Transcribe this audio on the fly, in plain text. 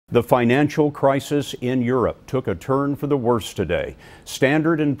The financial crisis in Europe took a turn for the worse today.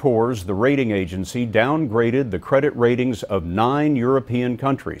 Standard & Poor's, the rating agency, downgraded the credit ratings of 9 European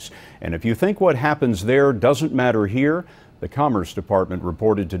countries. And if you think what happens there doesn't matter here, the Commerce Department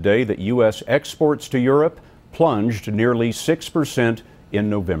reported today that U.S. exports to Europe plunged nearly 6% in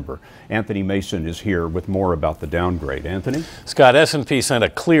November. Anthony Mason is here with more about the downgrade. Anthony? Scott, S&P sent a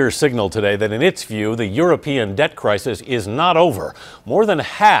clear signal today that in its view, the European debt crisis is not over. More than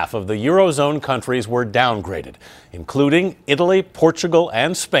half of the Eurozone countries were downgraded, including Italy, Portugal,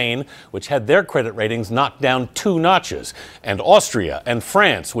 and Spain, which had their credit ratings knocked down 2 notches, and Austria and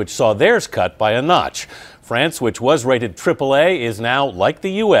France, which saw theirs cut by a notch. France, which was rated AAA, is now, like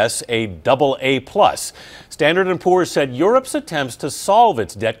the U.S., a AA+. Standard & Poor's said Europe's attempts to solve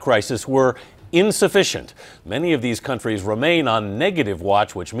its debt crisis were insufficient. Many of these countries remain on negative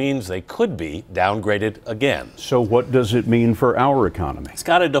watch, which means they could be downgraded again. So what does it mean for our economy?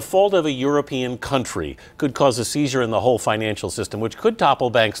 Scott, a default of a European country could cause a seizure in the whole financial system, which could topple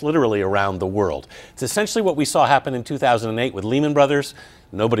banks literally around the world. It's essentially what we saw happen in 2008 with Lehman Brothers.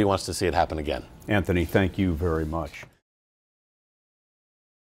 Nobody wants to see it happen again. Anthony, thank you very much.